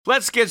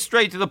Let's get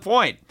straight to the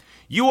point.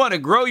 You want to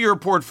grow your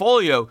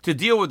portfolio to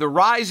deal with the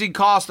rising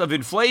cost of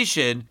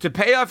inflation, to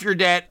pay off your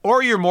debt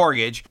or your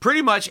mortgage,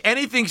 pretty much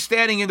anything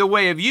standing in the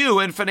way of you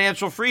and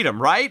financial freedom,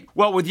 right?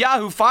 Well, with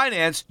Yahoo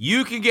Finance,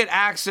 you can get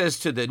access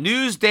to the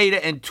news,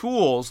 data, and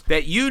tools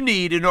that you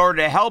need in order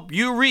to help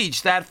you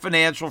reach that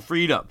financial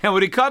freedom. And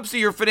when it comes to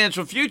your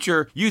financial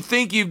future, you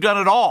think you've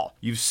done it all.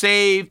 You've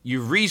saved,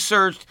 you've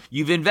researched,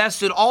 you've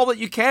invested all that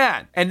you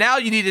can. And now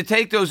you need to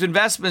take those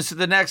investments to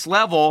the next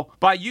level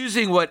by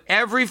using what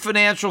every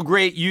financial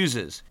great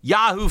uses.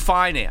 Yahoo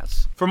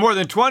Finance. For more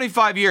than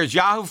 25 years,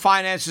 Yahoo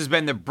Finance has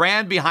been the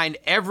brand behind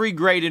every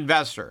great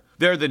investor.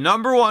 They're the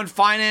 #1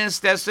 finance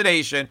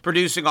destination,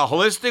 producing a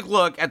holistic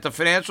look at the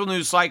financial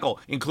news cycle,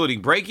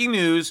 including breaking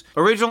news,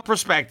 original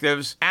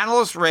perspectives,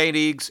 analyst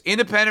ratings,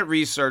 independent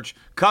research,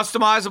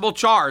 customizable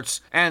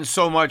charts, and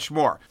so much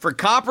more. For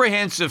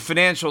comprehensive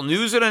financial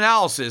news and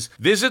analysis,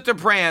 visit the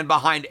brand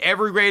behind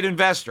every great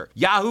investor,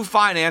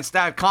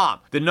 yahoofinance.com,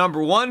 the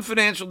 #1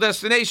 financial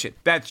destination.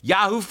 That's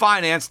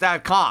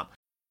yahoofinance.com.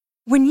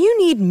 When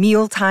you need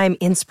mealtime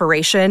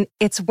inspiration,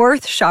 it's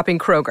worth shopping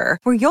Kroger,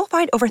 where you'll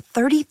find over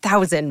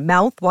 30,000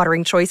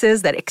 mouth-watering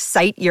choices that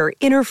excite your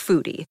inner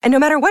foodie. And no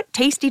matter what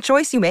tasty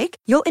choice you make,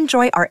 you'll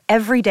enjoy our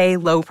everyday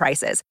low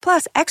prices,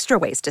 plus extra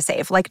ways to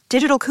save, like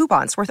digital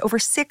coupons worth over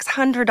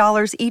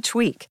 $600 each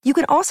week. You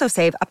can also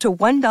save up to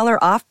 $1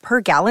 off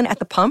per gallon at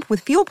the pump with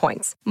fuel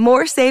points.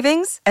 More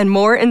savings and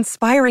more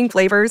inspiring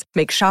flavors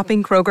make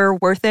shopping Kroger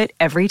worth it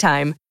every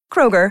time.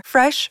 Kroger,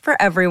 fresh for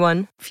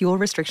everyone. Fuel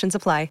restrictions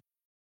apply.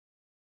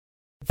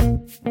 The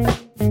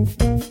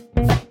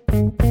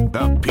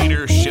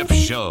Peter Schiff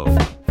Show.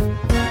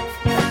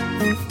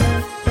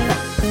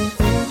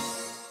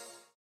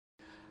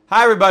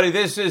 Hi, everybody.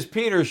 This is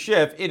Peter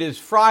Schiff. It is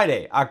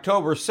Friday,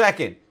 October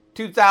 2nd,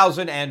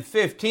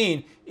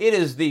 2015. It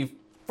is the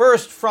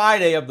first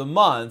Friday of the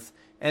month,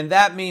 and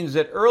that means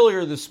that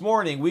earlier this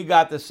morning we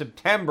got the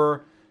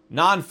September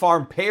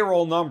non-farm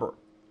payroll number.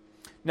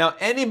 Now,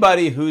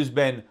 anybody who's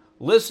been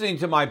listening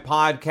to my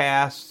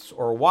podcasts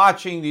or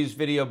watching these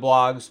video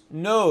blogs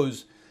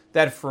knows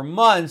that for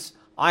months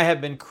I have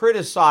been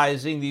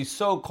criticizing these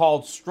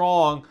so-called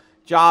strong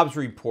jobs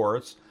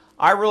reports.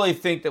 I really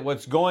think that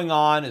what's going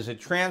on is a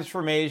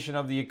transformation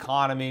of the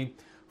economy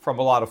from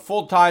a lot of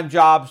full-time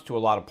jobs to a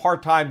lot of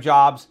part-time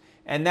jobs,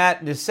 and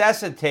that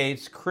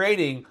necessitates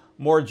creating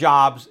more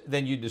jobs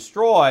than you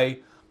destroy.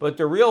 But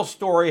the real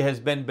story has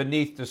been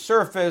beneath the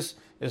surface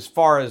as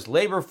far as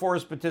labor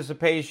force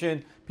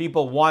participation,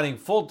 people wanting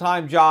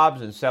full-time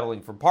jobs and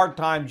settling for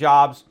part-time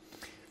jobs.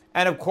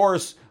 And of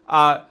course,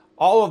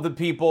 all of the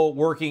people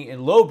working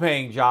in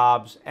low-paying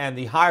jobs and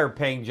the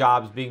higher-paying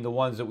jobs being the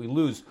ones that we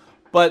lose.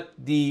 But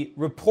the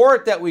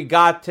report that we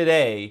got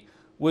today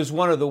was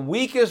one of the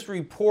weakest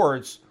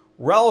reports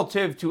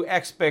relative to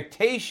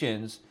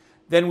expectations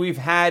than we've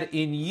had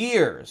in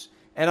years.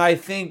 And I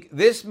think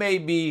this may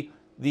be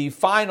the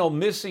final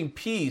missing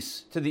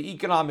piece to the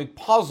economic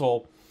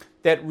puzzle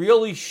that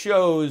really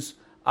shows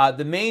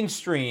the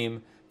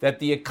mainstream that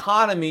the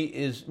economy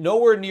is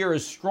nowhere near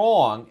as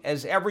strong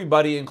as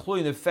everybody,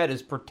 including the Fed,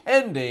 is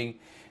pretending,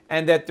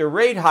 and that the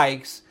rate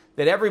hikes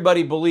that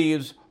everybody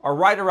believes are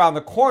right around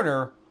the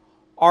corner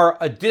are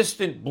a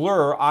distant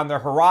blur on the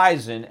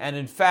horizon. And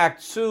in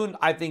fact, soon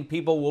I think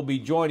people will be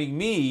joining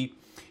me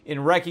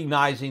in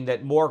recognizing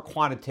that more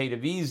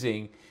quantitative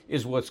easing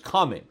is what's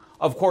coming.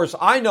 Of course,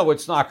 I know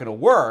it's not going to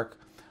work,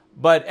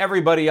 but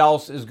everybody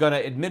else is going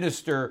to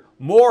administer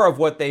more of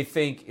what they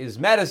think is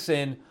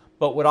medicine,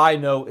 but what I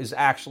know is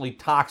actually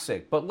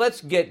toxic. But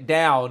let's get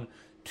down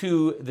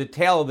to the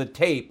tail of the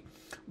tape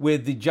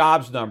with the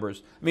jobs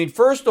numbers. I mean,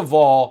 first of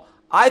all,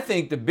 I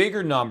think the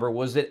bigger number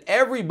was that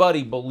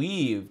everybody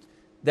believed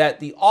that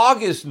the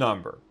August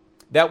number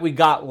that we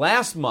got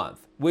last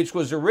month, which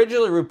was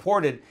originally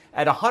reported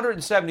at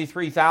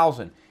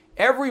 173,000,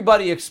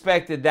 everybody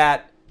expected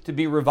that to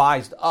be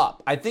revised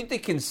up. I think the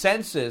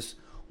consensus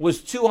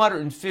was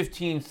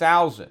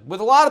 215,000, with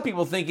a lot of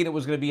people thinking it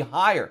was going to be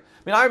higher. I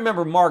mean, I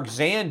remember Mark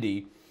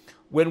Zandi,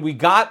 when we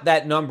got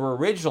that number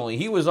originally,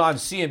 he was on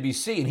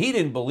CNBC and he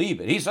didn't believe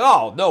it. He said,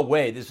 oh, no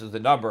way, this is the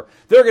number.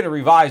 They're going to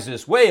revise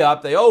this way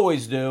up. They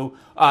always do.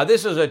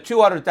 This is a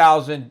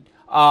 200,000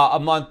 a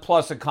month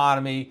plus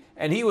economy.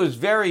 And he was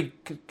very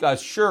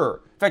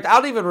sure. In fact, I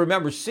don't even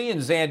remember seeing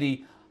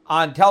Zandi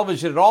on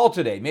television at all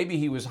today. Maybe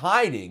he was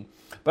hiding.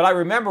 But I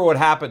remember what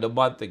happened a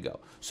month ago.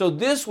 So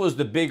this was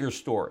the bigger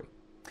story.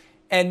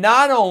 And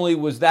not only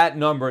was that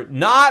number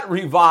not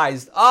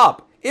revised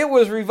up, it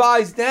was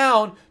revised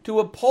down to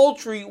a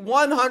paltry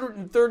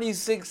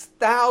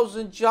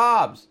 136,000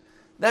 jobs.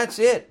 That's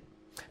it.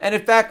 And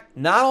in fact,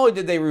 not only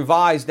did they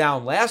revise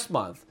down last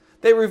month,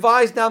 they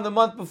revised down the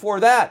month before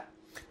that.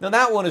 Now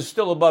that one is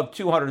still above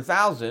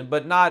 200,000,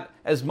 but not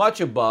as much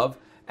above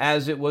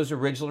as it was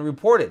originally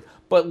reported.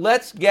 But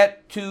let's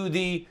get to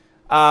the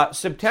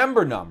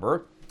September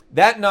number.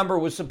 That number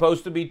was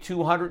supposed to be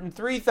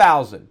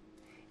 203,000.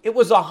 It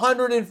was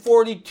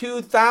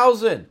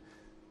 142,000.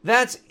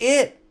 That's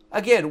it.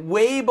 Again,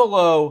 way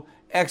below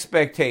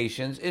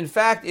expectations. In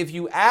fact, if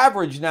you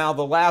average now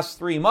the last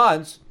 3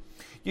 months,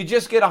 you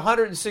just get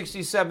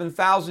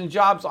 167,000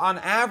 jobs on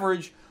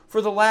average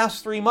for the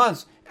last 3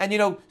 months.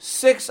 And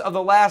 6 of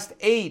the last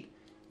 8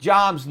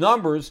 jobs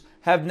numbers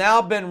have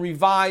now been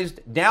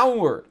revised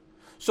downward.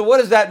 So what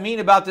does that mean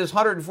about this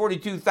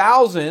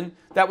 142,000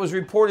 that was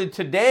reported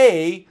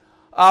today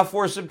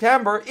for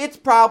September? It's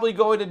probably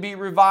going to be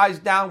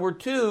revised downward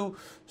too,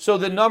 so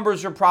the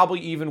numbers are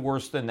probably even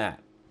worse than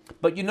that.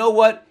 But you know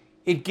what?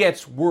 It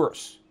gets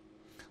worse.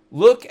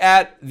 Look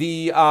at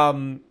the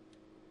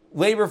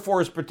labor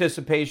force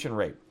participation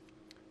rate.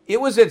 It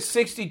was at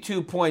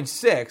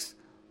 62.6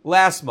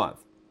 last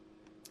month.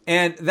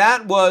 And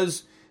that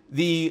was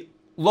the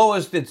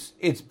lowest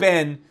it's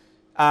been,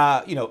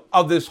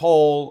 of this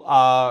whole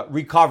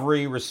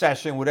recovery,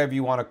 recession, whatever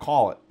you want to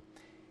call it.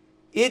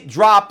 It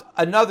dropped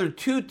another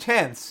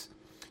 0.2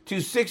 to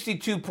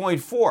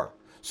 62.4.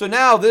 So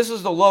now this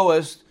is the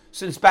lowest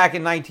since back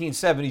in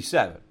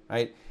 1977,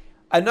 right?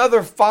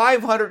 Another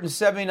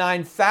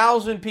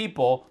 579,000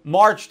 people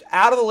marched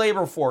out of the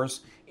labor force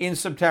in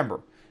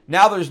September.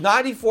 Now there's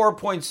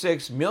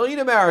 94.6 million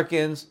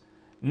Americans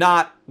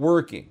not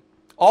working.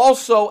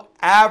 Also,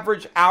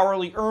 average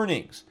hourly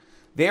earnings.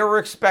 They were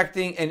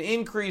expecting an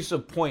increase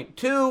of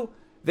 0.2.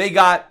 They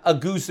got a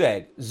goose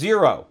egg,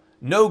 0.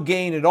 No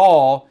gain at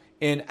all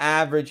in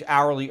average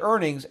hourly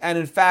earnings. And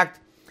in fact,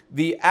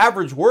 the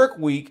average work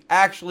week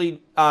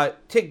actually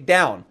ticked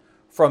down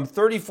from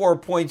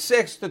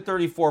 34.6 to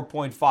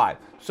 34.5.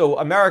 So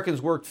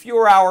Americans worked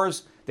fewer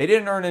hours, they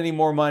didn't earn any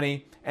more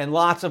money, and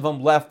lots of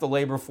them left the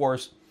labor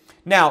force.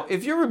 Now,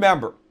 if you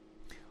remember,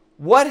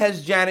 what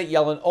has Janet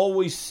Yellen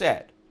always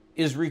said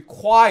is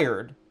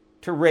required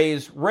to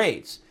raise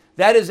rates?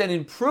 That is an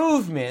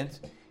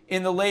improvement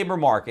in the labor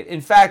market.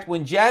 In fact,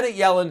 when Janet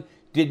Yellen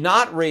did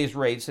not raise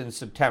rates in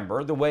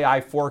September, the way I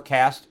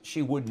forecast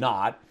she would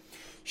not,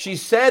 she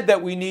said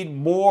that we need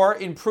more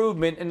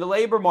improvement in the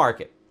labor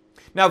market.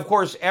 Now, of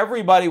course,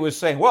 everybody was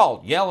saying,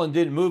 well, Yellen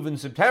didn't move in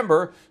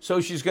September,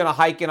 so she's going to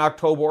hike in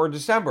October or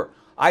December.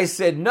 I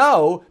said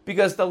no,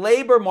 because the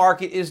labor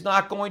market is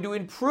not going to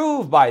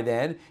improve by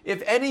then.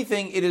 If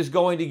anything, it is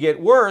going to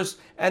get worse,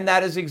 and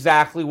that is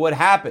exactly what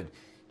happened.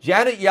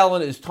 Janet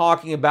Yellen is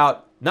talking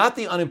about not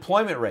the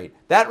unemployment rate.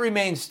 That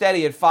remains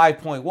steady at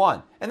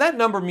 5.1, and that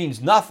number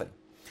means nothing.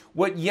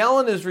 What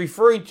Yellen is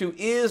referring to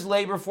is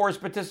labor force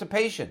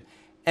participation,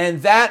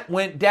 and that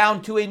went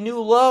down to a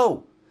new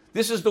low.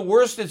 This is the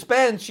worst it's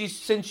been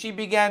since she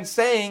began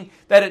saying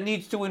that it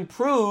needs to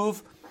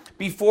improve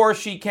before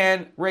she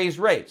can raise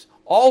rates.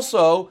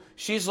 Also,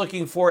 she's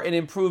looking for an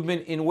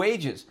improvement in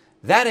wages.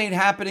 That ain't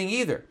happening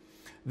either.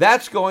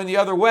 That's going the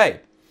other way.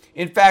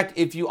 In fact,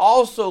 if you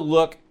also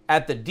look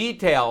at the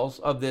details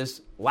of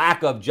this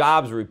lack of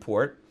jobs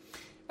report,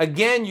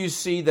 again, you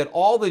see that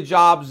all the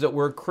jobs that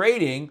we're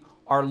creating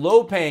are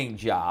low-paying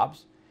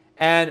jobs,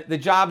 and the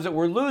jobs that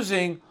we're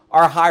losing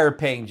are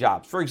higher-paying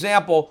jobs. For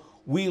example,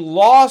 we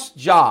lost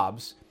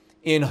jobs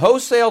in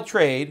wholesale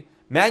trade,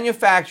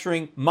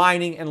 manufacturing,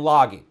 mining, and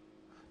logging.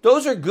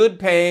 Those are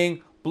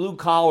good-paying,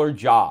 blue-collar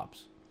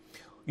jobs.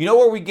 You know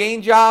where we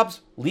gained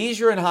jobs?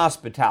 Leisure and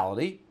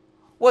hospitality.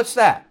 What's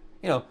that?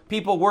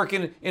 People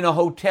working in a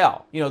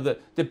hotel.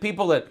 The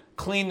people that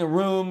clean the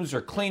rooms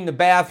or clean the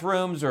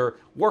bathrooms or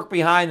work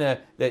behind the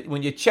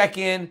when you check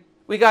in.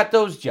 We got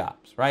those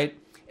jobs, right?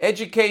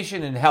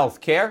 Education and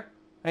healthcare,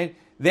 right?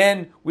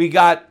 Then we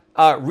got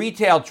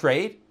retail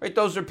trade, right?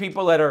 Those are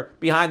people that are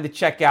behind the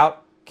checkout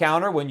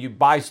counter. When you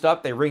buy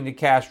stuff, they ring the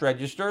cash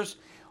registers.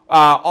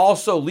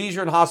 Also,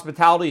 leisure and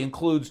hospitality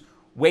includes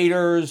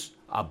waiters,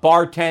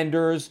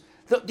 bartenders.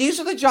 These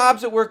are the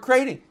jobs that we're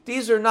creating.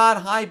 These are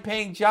not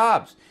high-paying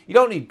jobs. You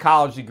don't need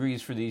college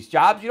degrees for these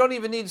jobs. You don't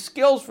even need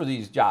skills for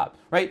these jobs,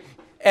 right?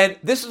 And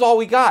this is all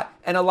we got.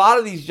 And a lot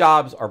of these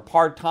jobs are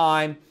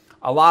part-time.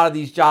 A lot of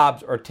these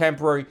jobs are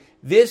temporary.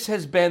 This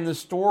has been the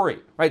story,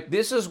 right?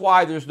 This is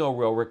why there's no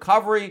real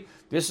recovery.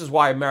 This is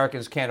why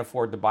Americans can't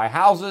afford to buy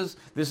houses.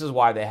 This is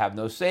why they have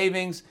no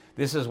savings.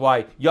 This is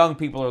why young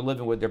people are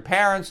living with their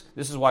parents.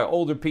 This is why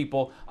older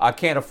people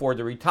can't afford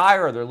to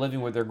retire, or they're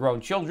living with their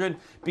grown children,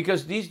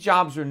 because these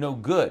jobs are no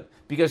good,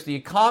 because the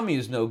economy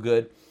is no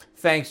good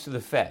thanks to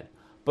the Fed.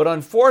 But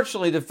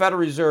unfortunately, the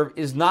Federal Reserve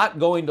is not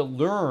going to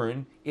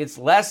learn its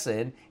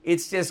lesson.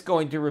 It's just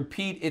going to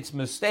repeat its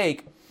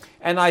mistake.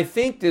 And I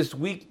think this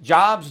weak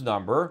jobs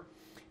number,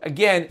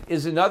 again,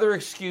 is another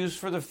excuse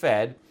for the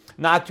Fed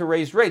not to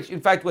raise rates.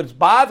 In fact, what's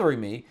bothering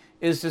me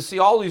is to see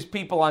all these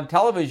people on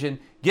television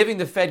giving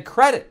the Fed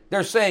credit.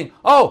 They're saying,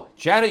 oh,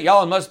 Janet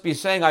Yellen must be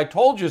saying, I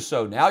told you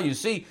so now. You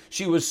see,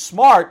 she was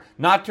smart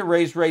not to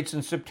raise rates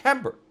in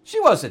September. She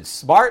wasn't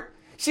smart.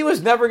 She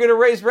was never going to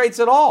raise rates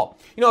at all.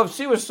 If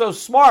she was so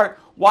smart,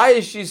 why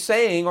is she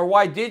saying, or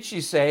why did she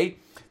say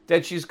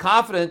that she's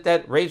confident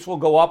that rates will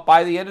go up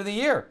by the end of the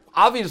year?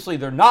 Obviously,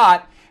 they're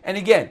not. And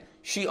again,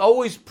 she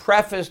always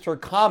prefaced her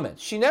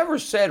comments. She never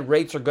said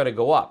rates are going to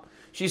go up.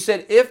 She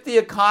said if the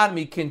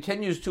economy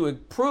continues to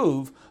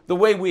improve the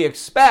way we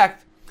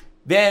expect,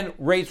 then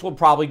rates will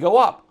probably go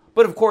up.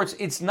 But of course,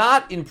 it's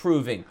not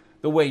improving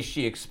the way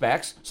she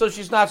expects, so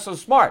she's not so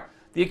smart.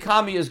 The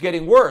economy is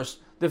getting worse.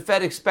 The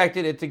Fed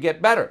expected it to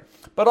get better.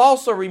 But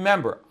also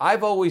remember,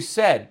 I've always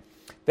said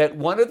that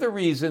one of the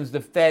reasons the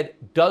Fed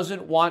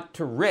doesn't want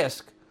to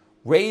risk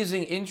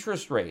raising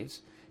interest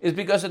rates is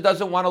because it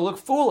doesn't want to look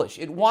foolish.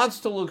 It wants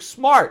to look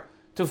smart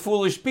to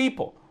foolish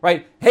people,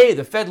 right? Hey,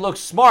 the Fed looks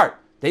smart.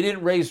 They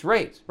didn't raise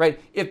rates, right?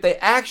 If they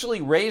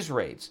actually raise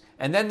rates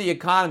and then the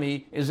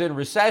economy is in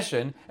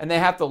recession and they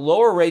have to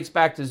lower rates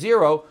back to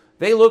zero,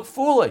 they look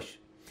foolish.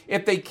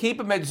 If they keep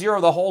them at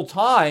zero the whole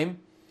time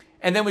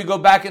and then we go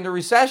back into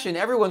recession,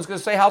 everyone's going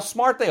to say how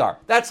smart they are.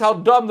 That's how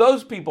dumb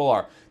those people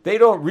are. They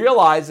don't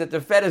realize that the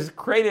Fed has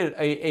created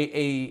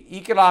a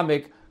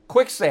economic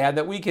quicksand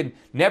that we can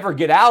never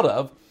get out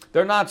of.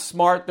 They're not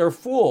smart, they're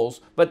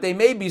fools, but they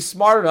may be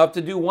smart enough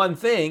to do one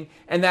thing,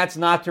 and that's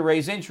not to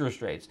raise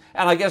interest rates.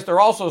 And I guess they're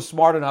also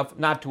smart enough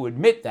not to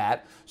admit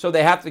that, so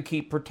they have to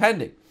keep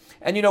pretending.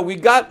 And you know, we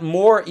got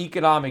more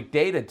economic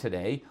data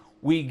today.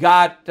 We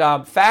got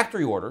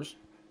factory orders,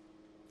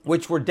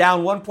 which were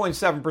down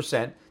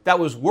 1.7%. That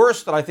was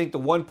worse than I think the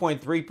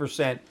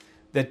 1.3%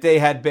 that they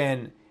had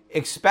been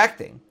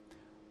expecting.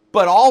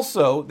 But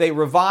also, they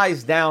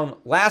revised down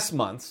last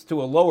month's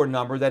to a lower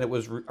number than it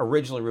was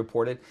originally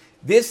reported.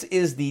 This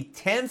is the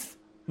 10th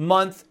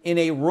month in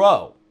a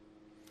row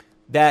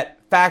that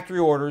factory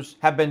orders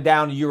have been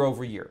down year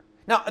over year.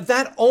 Now,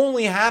 that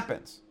only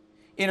happens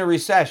in a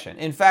recession.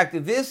 In fact,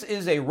 this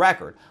is a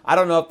record. I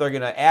don't know if they're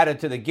going to add it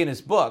to the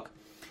Guinness Book,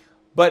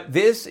 but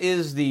this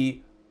is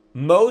the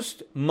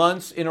most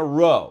months in a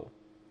row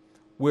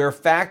where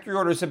factory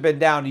orders have been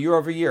down year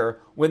over year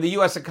when the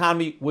U.S.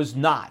 economy was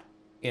not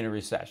in a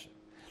recession.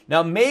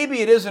 Now,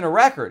 maybe it isn't a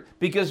record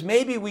because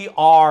maybe we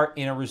are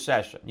in a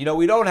recession. You know,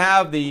 we don't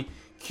have the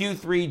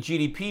Q3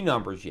 GDP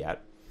numbers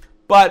yet,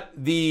 but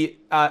the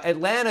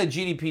Atlanta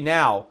GDP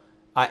Now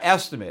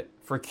estimate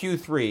for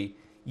Q3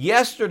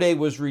 yesterday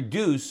was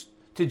reduced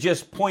to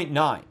just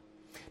 0.9.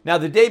 Now,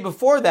 the day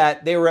before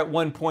that, they were at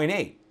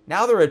 1.8.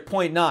 Now they're at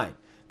 0.9.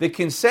 The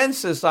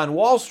consensus on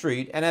Wall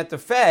Street and at the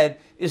Fed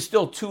is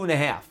still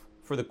 2.5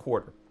 for the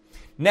quarter.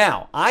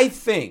 Now, I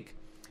think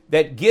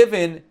that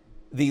given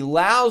the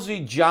lousy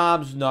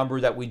jobs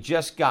number that we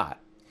just got,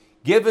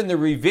 given the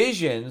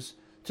revisions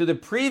to the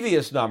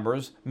previous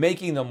numbers,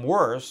 making them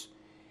worse,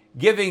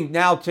 giving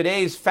now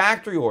today's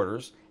factory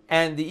orders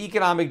and the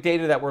economic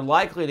data that we're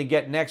likely to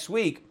get next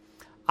week,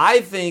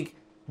 I think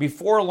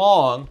before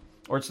long,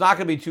 or it's not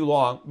going to be too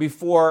long,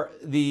 before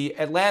the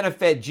Atlanta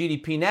Fed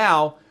GDP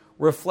Now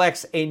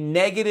reflects a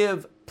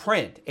negative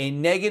print, a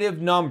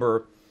negative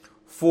number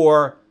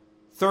for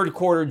third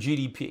quarter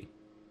GDP.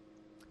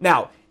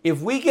 Now, if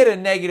we get a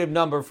negative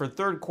number for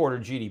third quarter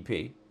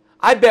GDP,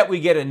 I bet we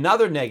get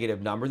another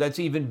negative number that's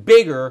even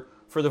bigger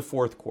for the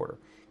fourth quarter.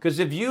 Because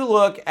if you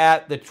look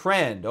at the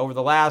trend over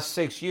the last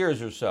 6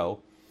 years or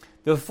so,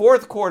 the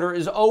fourth quarter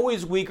is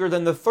always weaker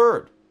than the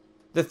third.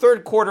 The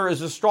third quarter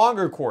is a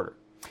stronger quarter.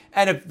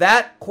 And if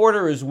that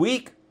quarter is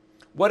weak,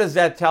 what does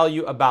that tell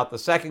you about the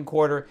second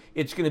quarter?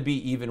 It's going to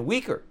be even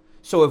weaker.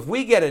 So if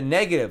we get a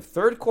negative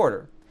third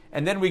quarter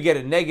and then we get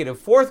a negative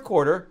fourth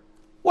quarter,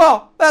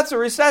 well, that's a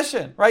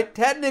recession, right?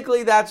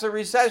 Technically, that's a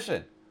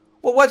recession.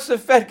 Well, what's the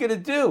Fed going to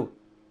do?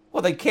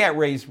 Well, they can't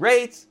raise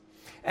rates.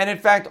 And in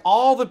fact,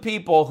 all the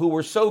people who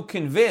were so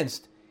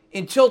convinced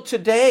until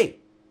today,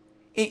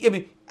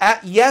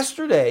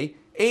 yesterday,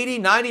 80,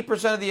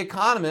 90% of the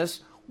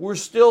economists were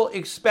still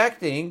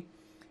expecting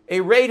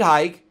a rate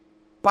hike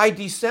by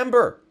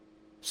December.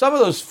 Some of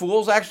those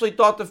fools actually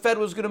thought the Fed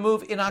was going to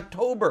move in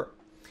October.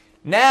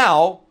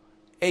 Now,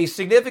 a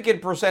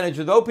significant percentage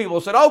of those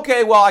people said,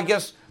 okay, well, I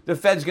guess the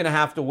Fed's going to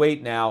have to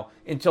wait now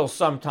until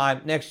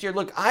sometime next year.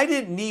 Look, I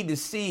didn't need to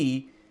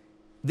see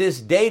this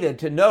data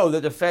to know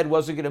that the Fed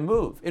wasn't going to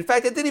move. In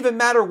fact, it didn't even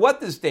matter what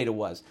this data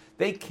was.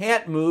 They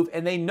can't move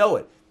and they know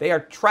it. They are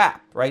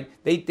trapped, right?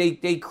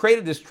 They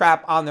created this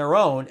trap on their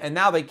own and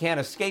now they can't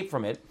escape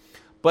from it,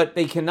 but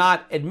they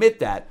cannot admit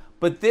that.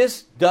 But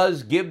this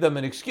does give them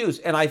an excuse.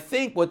 And I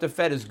think what the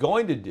Fed is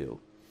going to do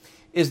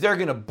is they're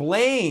going to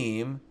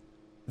blame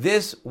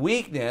this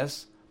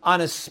weakness on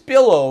a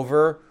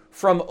spillover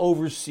from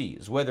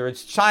overseas, whether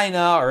it's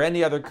China or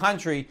any other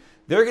country.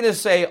 They're going to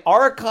say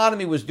our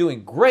economy was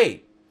doing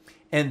great,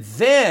 and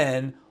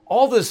then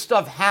all this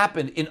stuff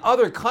happened in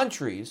other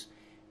countries,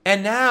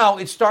 and now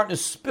it's starting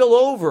to spill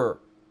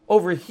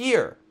over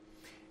here.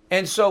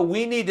 And so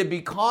we need to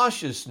be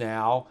cautious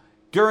now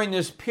during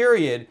this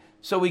period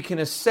so we can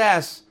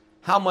assess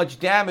how much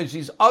damage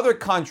these other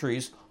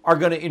countries are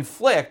going to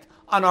inflict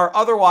on our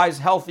otherwise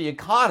healthy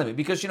economy.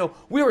 Because, you know,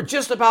 we were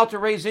just about to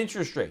raise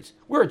interest rates.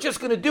 We were just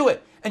going to do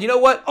it. And you know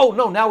what? Oh,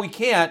 no, now we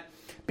can't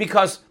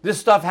because this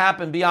stuff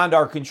happened beyond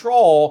our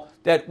control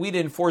that we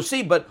didn't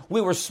foresee. But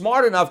we were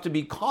smart enough to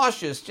be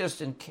cautious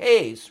just in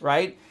case,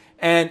 right?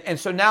 And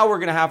so now we're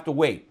going to have to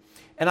wait.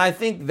 And I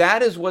think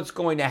that is what's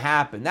going to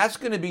happen. That's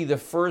going to be the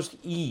first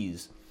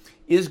ease,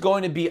 is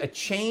going to be a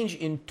change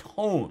in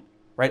tone,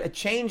 right? A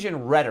change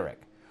in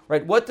rhetoric,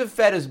 right? What the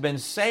Fed has been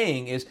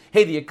saying is,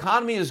 hey, the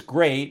economy is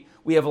great.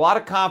 We have a lot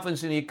of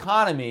confidence in the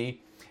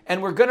economy.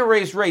 And we're going to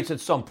raise rates at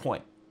some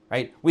point,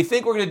 right? We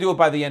think we're going to do it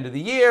by the end of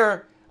the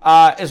year,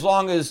 as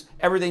long as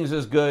everything's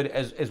as good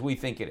as we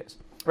think it is,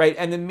 right?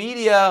 And the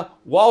media,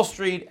 Wall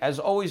Street, has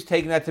always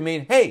taken that to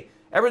mean, hey,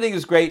 everything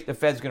is great, the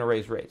Fed's going to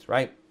raise rates,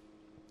 right?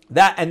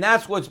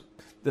 That's what's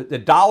the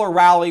dollar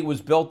rally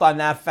was built on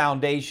that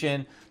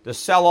foundation, the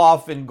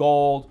sell-off in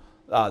gold,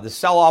 the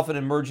sell-off in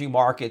emerging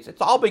markets.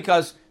 It's all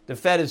because the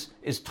Fed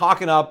is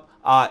talking up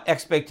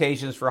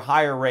expectations for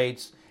higher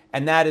rates,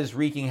 and that is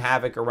wreaking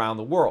havoc around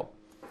the world.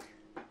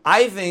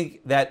 I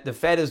think that the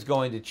Fed is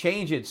going to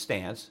change its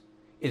stance.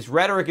 Its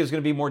rhetoric is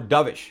going to be more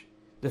dovish.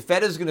 The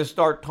Fed is going to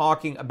start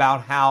talking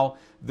about how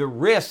the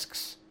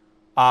risks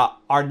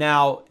are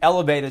now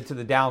elevated to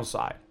the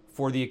downside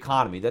for the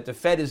economy, that the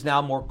Fed is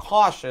now more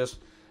cautious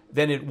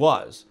than it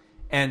was.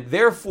 And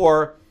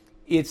therefore,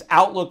 its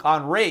outlook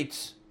on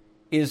rates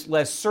is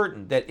less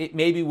certain, that it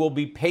maybe will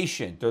be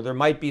patient, or there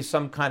might be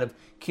some kind of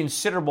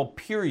considerable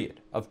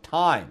period of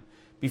time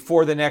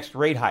before the next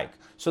rate hike.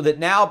 So that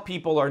now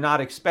people are not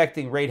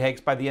expecting rate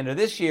hikes by the end of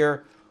this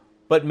year,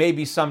 but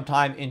maybe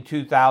sometime in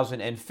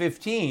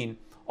 2015.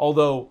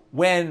 Although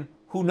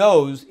who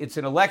knows, it's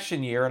an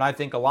election year, and I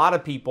think a lot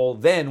of people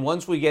then,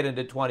 once we get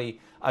into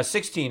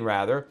 2016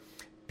 rather,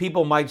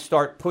 people might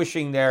start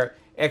pushing their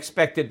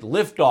expected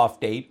liftoff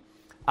date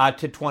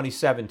to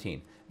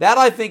 2017. That,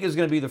 I think, is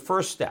going to be the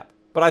first step.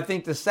 But I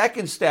think the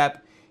second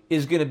step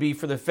is going to be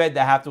for the Fed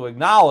to have to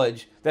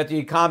acknowledge that the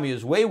economy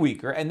is way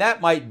weaker, and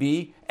that might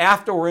be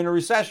after we're in a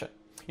recession.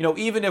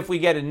 Even if we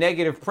get a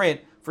negative print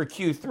for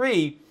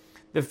Q3,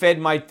 the Fed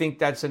might think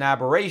that's an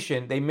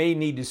aberration. They may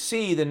need to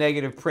see the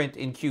negative print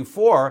in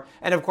Q4,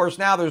 and of course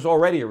now there's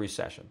already a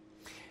recession.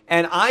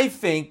 And I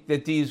think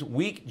that these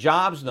weak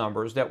jobs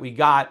numbers that we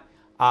got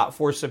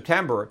for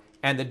September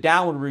and the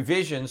downward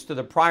revisions to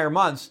the prior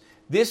months,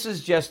 this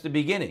is just the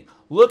beginning.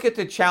 Look at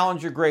the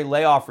Challenger Gray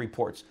layoff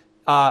reports,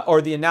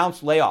 or the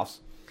announced layoffs.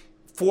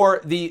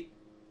 For the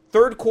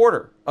third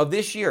quarter of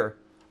this year,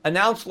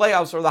 announced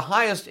layoffs are the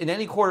highest in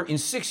any quarter in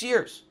 6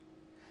 years.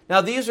 Now,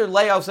 these are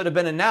layoffs that have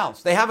been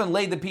announced. They haven't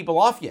laid the people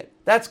off yet.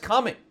 That's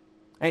coming.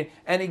 And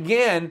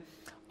again,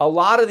 a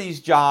lot of these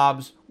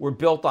jobs were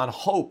built on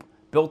hope,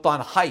 built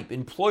on hype.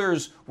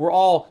 Employers were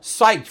all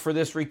psyched for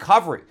this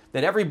recovery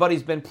that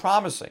everybody's been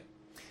promising.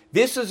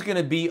 This is going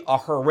to be a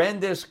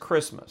horrendous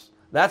Christmas.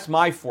 That's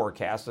my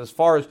forecast as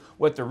far as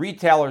what the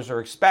retailers are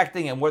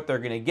expecting and what they're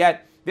going to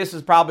get. This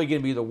is probably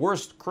going to be the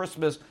worst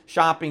Christmas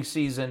shopping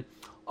season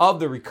of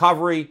the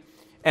recovery.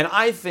 And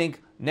I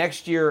think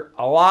next year,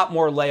 a lot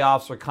more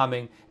layoffs are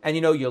coming. And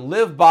you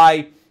live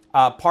by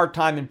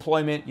part-time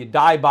employment, you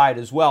die by it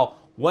as well.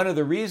 One of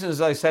the reasons,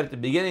 as I said at the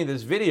beginning of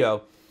this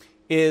video,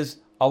 is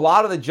a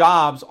lot of the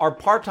jobs are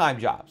part-time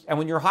jobs. And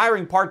when you're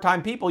hiring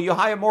part-time people, you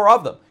hire more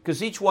of them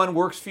because each one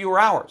works fewer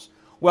hours.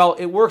 Well,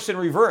 it works in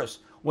reverse.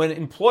 When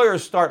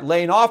employers start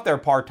laying off their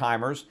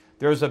part-timers,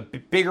 there's a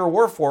bigger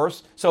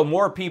workforce, so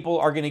more people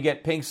are going to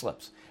get pink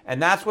slips.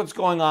 And that's what's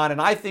going on. And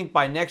I think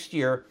by next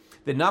year,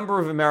 the number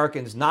of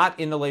Americans not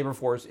in the labor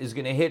force is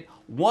going to hit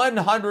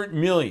 100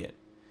 million.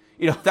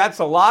 That's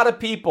a lot of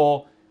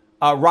people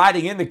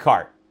riding in the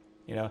cart,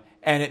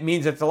 and it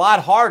means it's a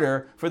lot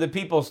harder for the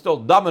people still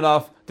dumb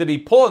enough to be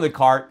pulling the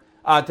cart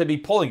to be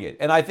pulling it.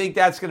 And I think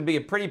that's going to be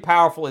a pretty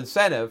powerful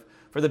incentive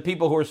for the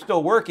people who are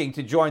still working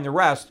to join the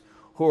rest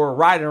who are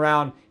riding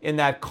around in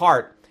that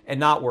cart and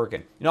not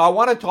working. I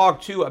want to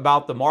talk too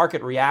about the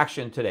market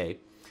reaction today,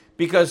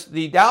 because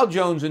the Dow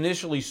Jones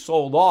initially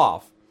sold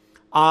off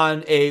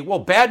on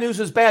bad news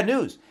is bad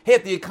news. Hey,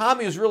 if the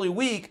economy is really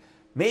weak,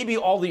 maybe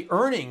all the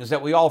earnings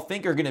that we all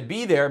think are going to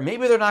be there,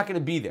 maybe they're not going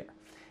to be there.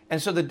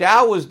 And so the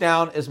Dow was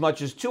down as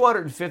much as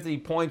 250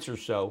 points or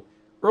so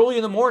early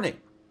in the morning.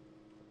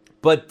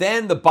 But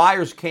then the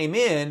buyers came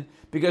in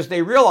because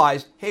they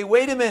realized, hey,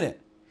 wait a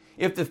minute.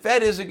 If the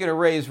Fed isn't going to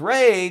raise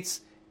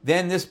rates,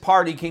 then this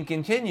party can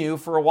continue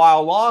for a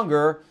while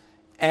longer.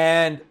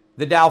 And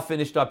the Dow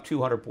finished up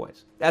 200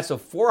 points. That's a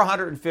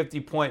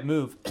 450-point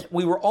move.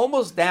 We were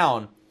almost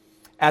down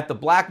at the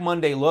Black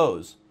Monday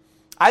lows.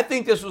 I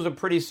think this was a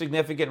pretty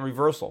significant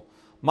reversal.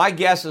 My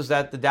guess is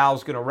that the Dow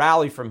is going to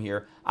rally from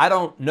here. I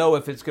don't know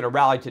if it's going to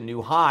rally to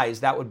new highs.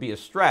 That would be a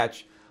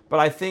stretch. But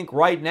I think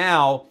right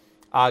now,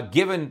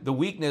 given the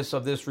weakness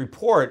of this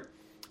report,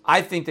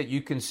 I think that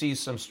you can see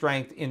some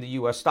strength in the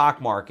U.S.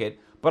 stock market.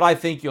 But I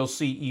think you'll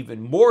see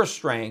even more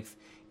strength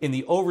in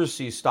the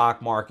overseas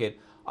stock market.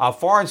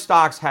 Foreign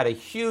stocks had a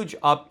huge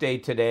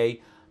update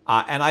today,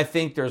 and I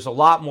think there's a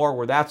lot more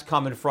where that's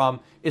coming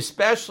from,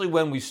 especially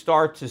when we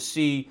start to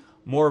see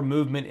more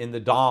movement in the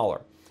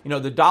dollar.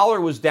 The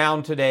dollar was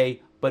down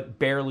today, but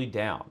barely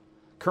down.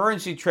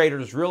 Currency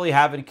traders really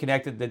haven't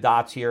connected the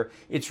dots here.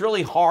 It's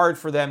really hard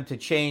for them to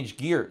change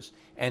gears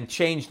and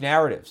change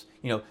narratives.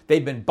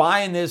 They've been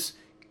buying this,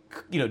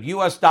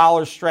 U.S.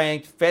 dollar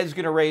strength, Fed's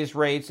going to raise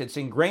rates. It's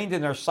ingrained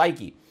in their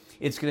psyche.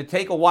 It's going to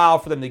take a while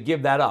for them to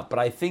give that up, but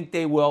I think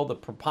they will. The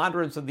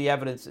preponderance of the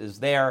evidence is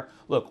there.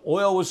 Look,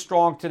 oil was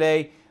strong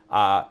today.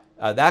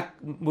 That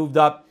moved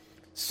up.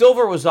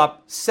 Silver was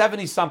up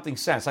 70-something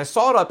cents. I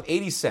saw it up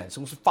 80 cents. It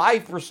was a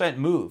 5%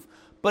 move.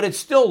 but it's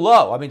still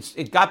low. I mean,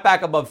 it got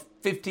back above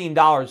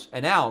 $15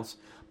 an ounce,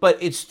 but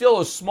it's still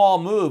a small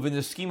move in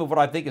the scheme of what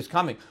I think is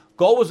coming.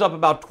 Gold was up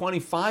about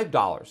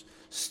 $25.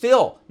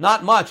 Still,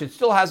 not much. It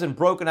still hasn't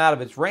broken out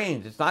of its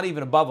range. It's not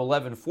even above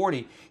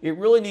 1140. It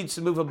really needs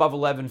to move above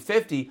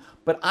 1150,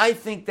 but I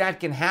think that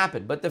can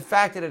happen. But the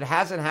fact that it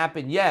hasn't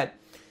happened yet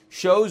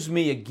shows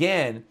me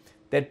again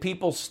that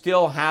people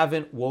still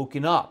haven't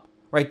woken up,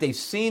 right? They've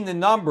seen the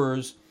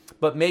numbers,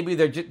 but maybe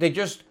they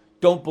just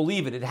don't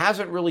believe it. It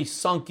hasn't really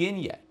sunk in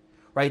yet,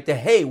 right?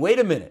 Hey, wait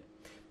a minute.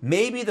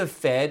 Maybe the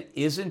Fed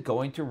isn't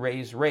going to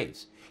raise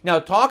rates. Now,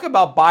 talk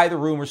about buy the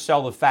rumor,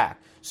 sell the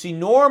fact. See,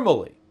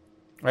 normally,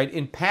 right,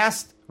 in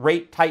past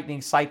rate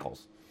tightening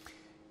cycles,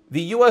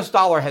 the US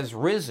dollar has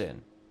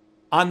risen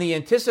on the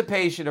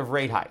anticipation of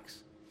rate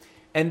hikes.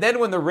 And then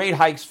when the rate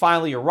hikes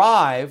finally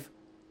arrive,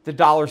 the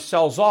dollar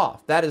sells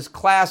off. That is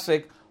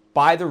classic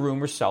buy the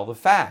rumor, sell the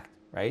fact,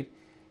 right?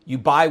 You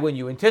buy when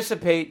you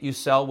anticipate, you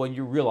sell when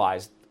you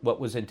realize what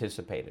was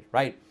anticipated,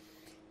 right?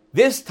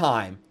 This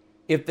time,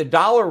 if the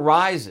dollar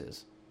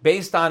rises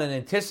based on an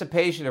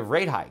anticipation of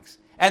rate hikes,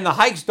 and the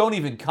hikes don't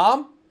even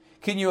come,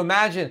 can you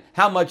imagine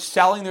how much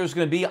selling there's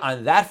going to be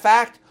on that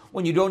fact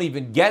when you don't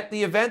even get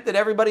the event that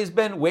everybody's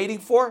been waiting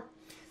for?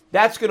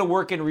 That's going to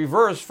work in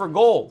reverse for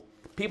gold.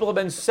 People have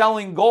been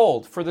selling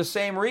gold for the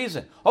same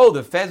reason. Oh,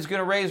 the Fed's going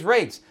to raise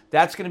rates.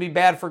 That's going to be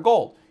bad for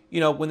gold. You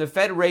know, when the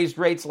Fed raised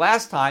rates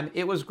last time,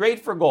 it was great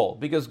for gold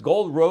because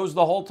gold rose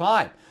the whole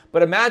time.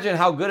 But imagine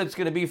how good it's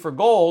going to be for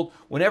gold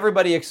when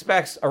everybody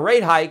expects a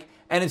rate hike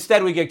and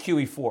instead we get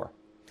QE4.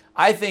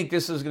 I think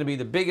this is going to be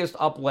the biggest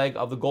up leg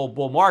of the gold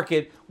bull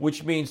market,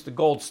 which means the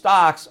gold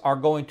stocks are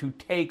going to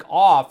take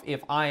off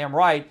if I am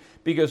right,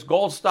 because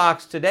gold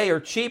stocks today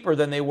are cheaper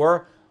than they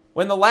were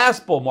when the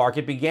last bull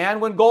market began,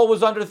 when gold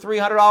was under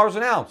 $300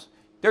 an ounce.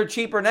 They're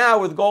cheaper now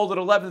with gold at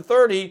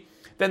 $1130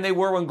 than they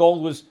were when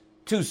gold was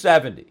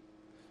 $270.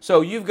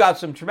 So you've got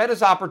some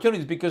tremendous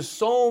opportunities because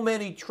so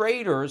many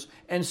traders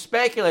and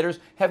speculators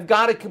have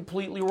got it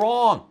completely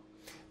wrong.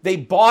 They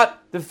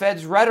bought the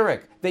Fed's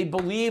rhetoric. They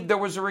believed there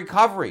was a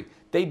recovery.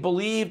 They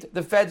believed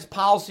the Fed's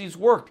policies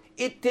worked.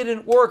 It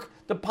didn't work.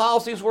 The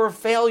policies were a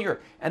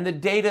failure. And the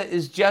data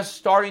is just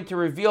starting to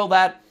reveal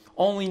that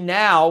only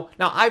now.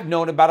 Now, I've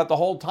known about it the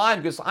whole time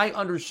because I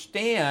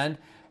understand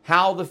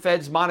how the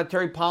Fed's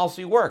monetary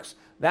policy works.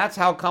 That's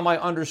how come I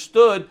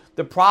understood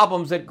the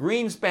problems that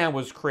Greenspan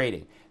was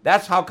creating.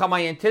 That's how come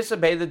I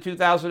anticipated the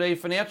 2008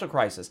 financial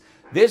crisis.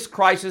 This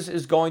crisis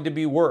is going to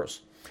be worse.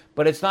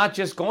 But it's not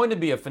just going to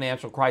be a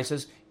financial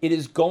crisis, it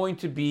is going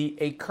to be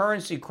a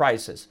currency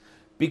crisis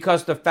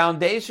because the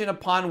foundation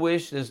upon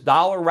which this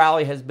dollar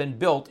rally has been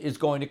built is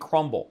going to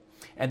crumble.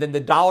 And then the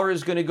dollar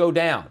is going to go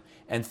down.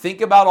 And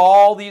think about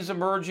all these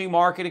emerging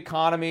market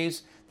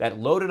economies that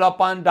loaded up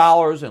on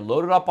dollars and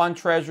loaded up on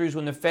treasuries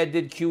when the Fed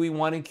did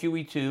QE1 and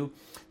QE2.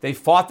 They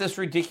fought this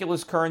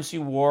ridiculous currency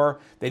war.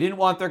 They didn't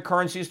want their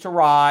currencies to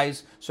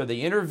rise, so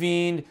they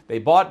intervened. They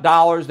bought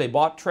dollars, they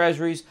bought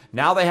treasuries.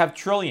 Now they have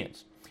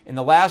trillions. In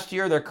the last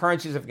year, their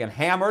currencies have been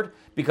hammered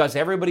because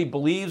everybody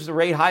believes the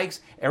rate hikes.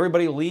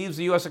 Everybody believes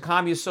the U.S.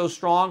 economy is so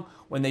strong.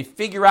 When they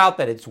figure out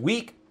that it's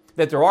weak,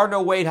 that there are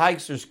no rate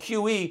hikes, there's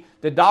QE,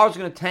 the dollar's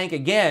going to tank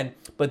again.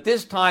 But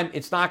this time,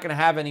 it's not going to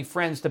have any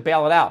friends to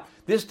bail it out.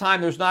 This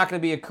time, there's not going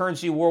to be a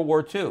currency World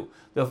War II.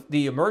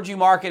 The emerging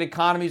market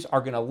economies are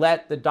going to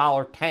let the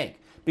dollar tank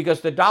because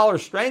the dollar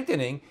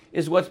strengthening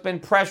is what's been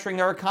pressuring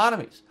their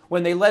economies.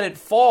 When they let it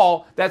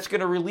fall, that's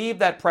going to relieve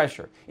that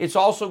pressure. It's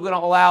also going to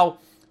allow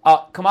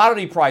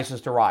commodity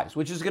prices to rise,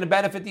 which is going to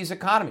benefit these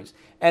economies.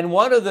 And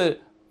one of the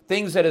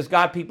things that has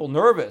got people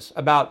nervous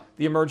about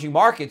the emerging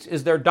markets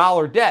is their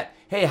dollar debt.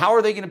 Hey, how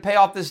are they going to pay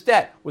off this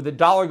debt? With the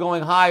dollar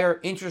going higher,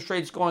 interest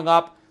rates going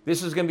up,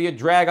 this is going to be a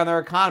drag on their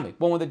economy.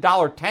 But when the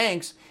dollar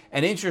tanks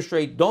and interest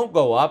rates don't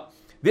go up,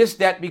 this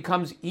debt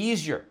becomes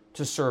easier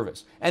to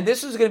service. And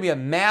this is going to be a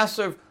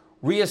massive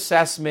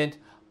reassessment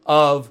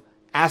of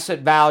asset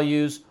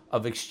values,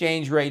 of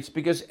exchange rates,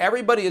 because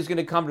everybody is going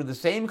to come to the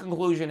same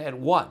conclusion at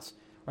once.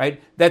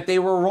 Right? That they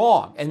were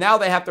wrong. And now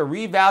they have to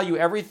revalue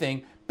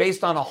everything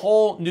based on a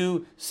whole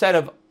new set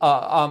of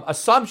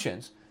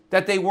assumptions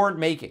that they weren't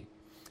making.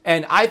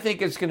 And I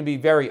think it's going to be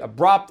very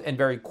abrupt and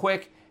very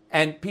quick.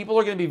 And people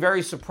are going to be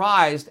very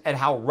surprised at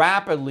how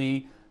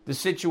rapidly the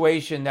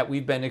situation that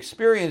we've been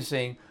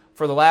experiencing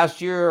for the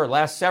last year or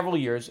last several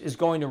years is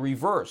going to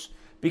reverse.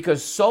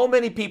 Because so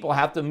many people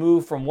have to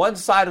move from one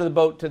side of the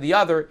boat to the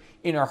other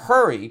in a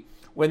hurry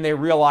when they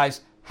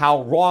realize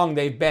how wrong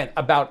they've been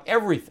about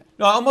everything.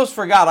 No, I almost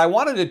forgot. I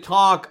wanted to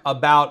talk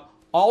about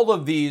all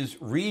of these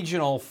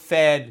regional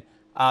Fed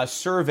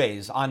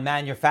surveys on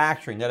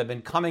manufacturing that have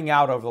been coming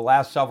out over the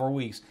last several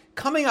weeks.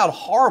 Coming out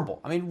horrible.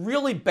 I mean,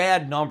 really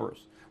bad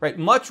numbers, right?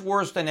 Much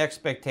worse than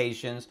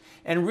expectations,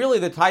 and really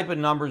the type of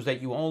numbers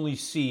that you only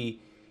see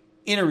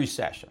in a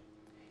recession.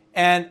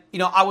 And, you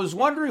know, I was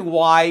wondering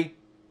why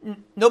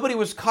nobody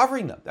was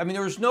covering them. I mean,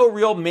 there was no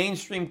real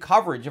mainstream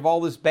coverage of all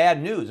this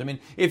bad news. I mean,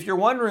 if you're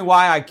wondering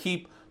why I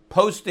keep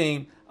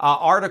posting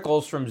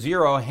articles from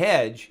Zero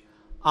Hedge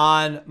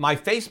on my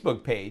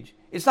Facebook page,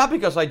 It's not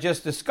because I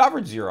just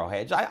discovered Zero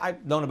Hedge.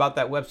 I've known about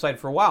that website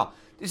for a while.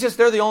 It's just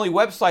they're the only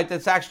website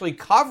that's actually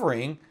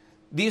covering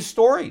these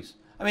stories.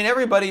 I mean,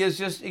 everybody is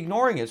just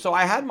ignoring it. So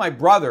I had my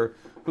brother,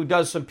 who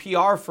does some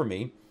PR for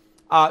me,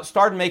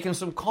 started making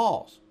some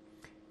calls.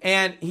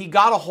 And he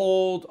got a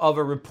hold of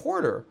a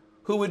reporter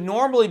who would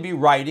normally be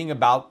writing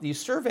about these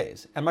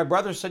surveys. And my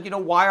brother said,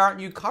 why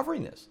aren't you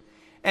covering this?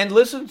 And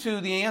listen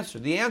to the answer.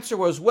 The answer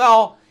was,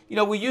 well,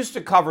 we used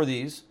to cover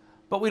these,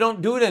 but we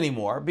don't do it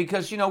anymore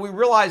because, we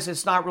realize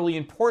it's not really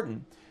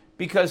important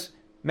because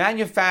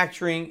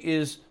manufacturing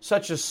is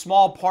such a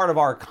small part of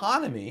our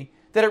economy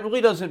that it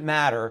really doesn't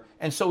matter.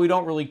 And so we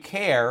don't really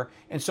care.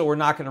 And so we're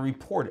not going to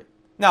report it.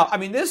 Now, I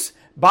mean, this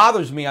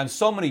bothers me on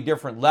so many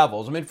different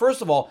levels. I mean,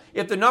 first of all,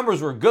 if the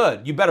numbers were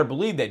good, you better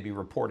believe they'd be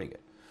reporting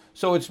it.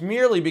 So it's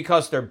merely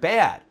because they're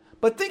bad.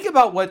 But think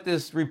about what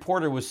this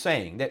reporter was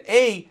saying, that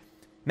A,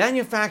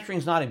 manufacturing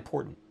is not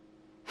important.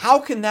 How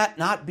can that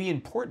not be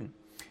important?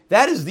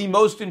 That is the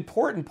most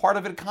important part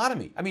of an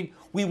economy. I mean,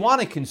 we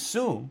want to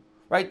consume,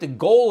 right? The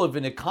goal of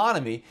an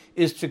economy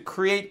is to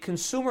create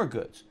consumer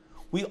goods.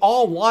 We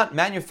all want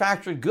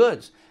manufactured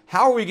goods.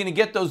 How are we going to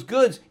get those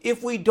goods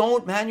if we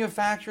don't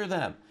manufacture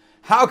them?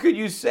 How could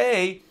you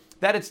say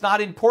that it's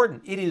not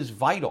important? It is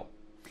vital.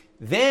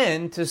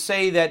 Then to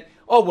say that,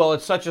 oh, well,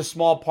 it's such a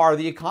small part of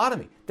the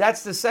economy.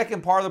 That's the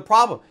second part of the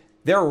problem.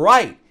 They're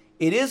right.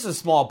 It is a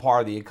small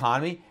part of the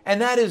economy,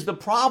 and that is the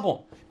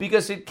problem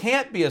because it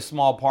can't be a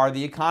small part of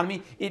the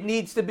economy. It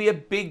needs to be a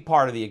big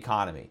part of the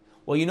economy.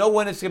 Well, you know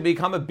when it's going to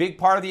become a big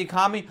part of the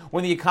economy?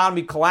 When the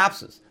economy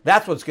collapses.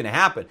 That's what's going to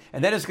happen.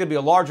 And then it's going to be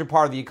a larger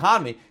part of the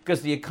economy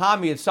because the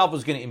economy itself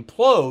is going to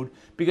implode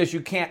because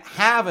you can't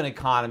have an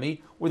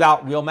economy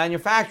without real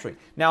manufacturing.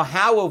 Now,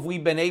 how have we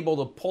been able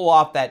to pull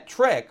off that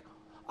trick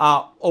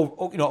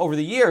over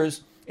the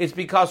years? It's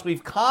because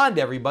we've conned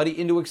everybody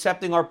into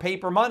accepting our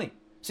paper money.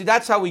 See,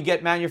 that's how we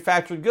get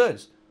manufactured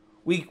goods.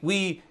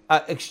 We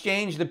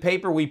exchange the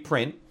paper we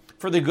print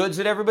for the goods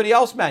that everybody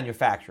else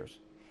manufactures.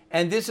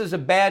 And this is a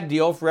bad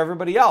deal for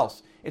everybody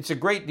else. It's a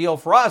great deal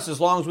for us as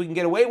long as we can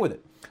get away with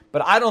it.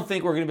 But I don't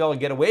think we're going to be able to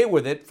get away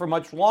with it for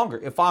much longer.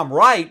 If I'm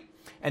right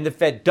and the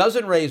Fed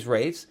doesn't raise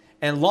rates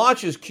and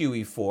launches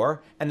QE4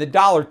 and the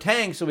dollar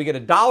tanks so we get a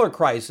dollar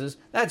crisis,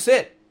 that's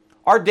it.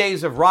 Our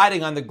days of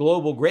riding on the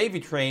global gravy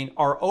train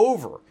are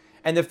over.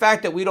 And the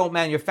fact that we don't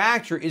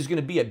manufacture is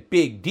going to be a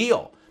big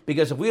deal.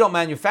 Because if we don't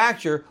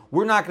manufacture,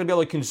 we're not going to be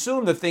able to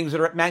consume the things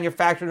that are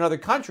manufactured in other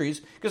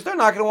countries because they're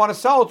not going to want to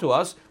sell it to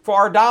us for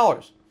our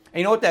dollars. And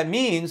you know what that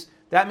means?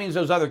 That means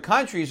those other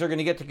countries are going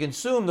to get to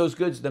consume those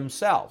goods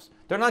themselves.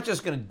 They're not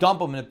just going to dump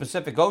them in the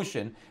Pacific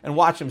Ocean and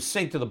watch them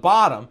sink to the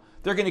bottom.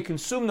 They're going to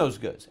consume those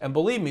goods. And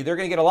believe me, they're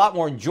going to get a lot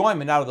more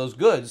enjoyment out of those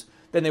goods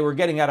than they were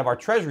getting out of our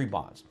treasury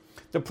bonds.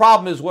 The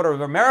problem is, what are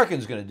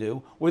Americans going to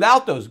do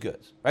without those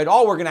goods, right?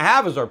 All we're going to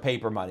have is our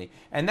paper money.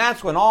 And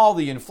that's when all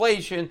the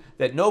inflation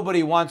that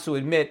nobody wants to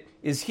admit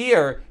is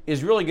here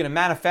is really going to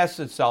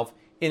manifest itself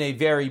in a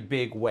very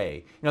big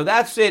way.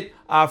 That's it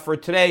for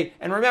today.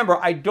 And remember,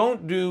 I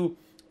don't do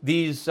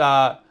these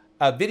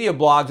video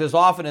blogs as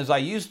often as I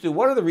used to.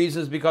 One of the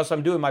reasons is because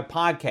I'm doing my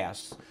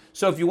podcasts.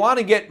 So if you want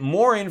to get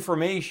more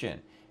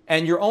information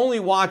and you're only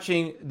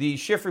watching the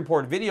Schiff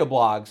Report video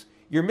blogs,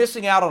 you're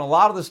missing out on a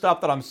lot of the stuff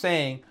that I'm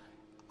saying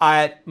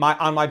on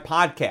my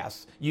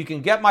podcasts. You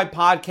can get my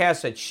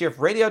podcasts at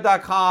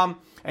schiffradio.com,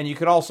 and you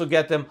can also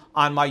get them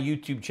on my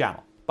YouTube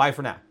channel. Bye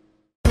for now.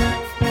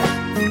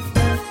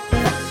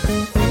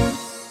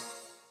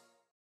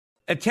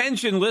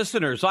 Attention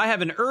listeners, I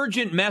have an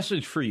urgent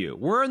message for you.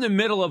 We're in the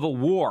middle of a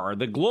war.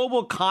 The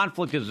global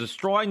conflict is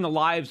destroying the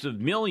lives of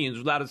millions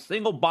without a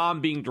single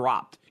bomb being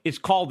dropped. It's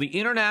called the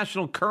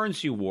International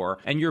Currency War,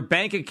 and your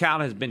bank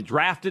account has been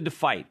drafted to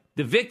fight.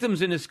 The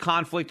victims in this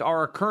conflict are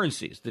our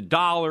currencies, the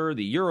dollar,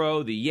 the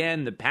euro, the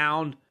yen, the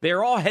pound. They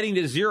are all heading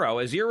to zero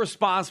as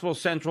irresponsible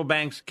central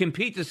banks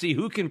compete to see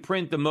who can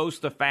print the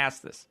most the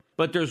fastest.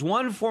 But there's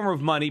one form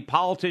of money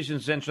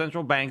politicians and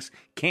central banks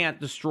can't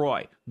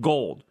destroy: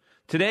 gold.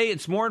 Today,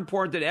 it's more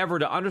important than ever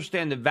to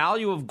understand the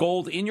value of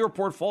gold in your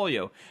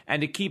portfolio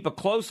and to keep a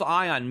close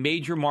eye on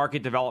major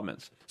market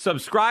developments.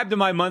 Subscribe to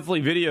my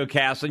monthly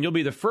videocast and you'll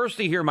be the first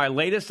to hear my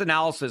latest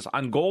analysis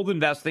on gold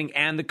investing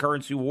and the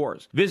currency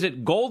wars.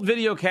 Visit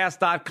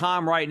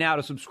goldvideocast.com right now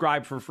to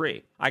subscribe for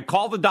free. I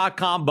call the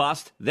dot-com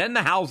bust, then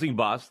the housing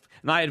bust,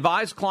 and I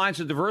advise clients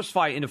to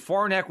diversify into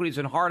foreign equities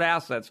and hard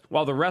assets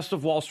while the rest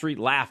of Wall Street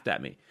laughed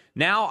at me.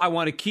 Now I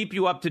want to keep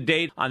you up to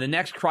date on the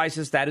next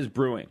crisis that is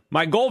brewing.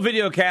 My Gold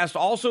Videocast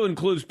also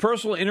includes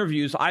personal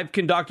interviews I've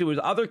conducted with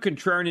other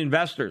contrarian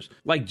investors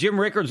like Jim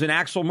Rickards and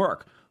Axel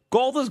Merck.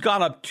 Gold has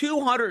gone up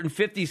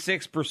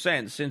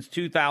 256% since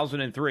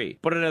 2003,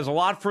 but it has a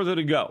lot further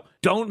to go.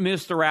 Don't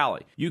miss the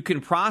rally. You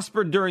can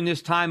prosper during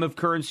this time of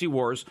currency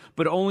wars,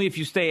 but only if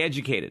you stay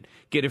educated.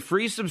 Get a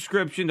free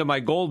subscription to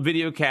my Gold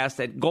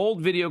Videocast at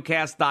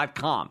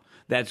goldvideocast.com.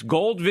 That's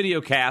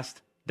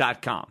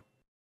goldvideocast.com.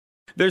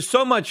 There's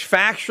so much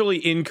factually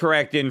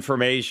incorrect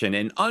information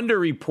and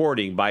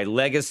underreporting by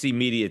legacy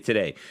media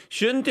today.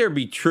 Shouldn't there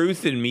be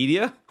truth in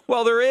media?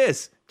 Well, there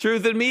is.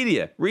 Truth in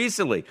Media.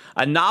 Recently,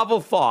 a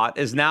novel thought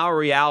is now a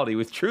reality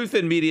with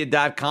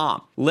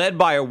truthinmedia.com. Led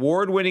by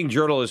award-winning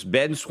journalist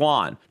Ben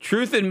Swan,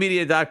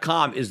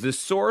 truthinmedia.com is the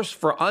source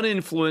for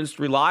uninfluenced,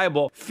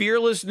 reliable,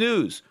 fearless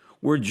news,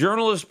 where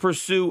journalists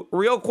pursue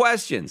real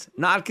questions,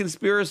 not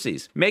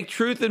conspiracies. Make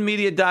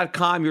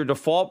truthinmedia.com your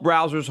default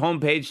browser's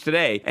homepage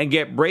today and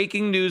get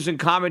breaking news and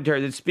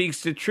commentary that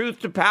speaks the truth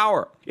to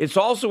power. It's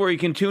also where you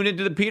can tune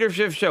into the Peter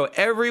Schiff Show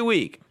every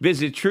week.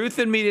 Visit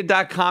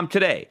truthinmedia.com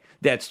today.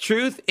 That's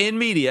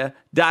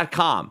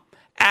truthinmedia.com.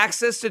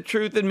 Access the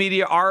Truth in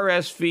Media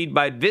RSS feed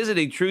by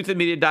visiting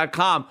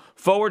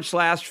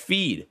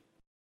truthinmedia.com/feed.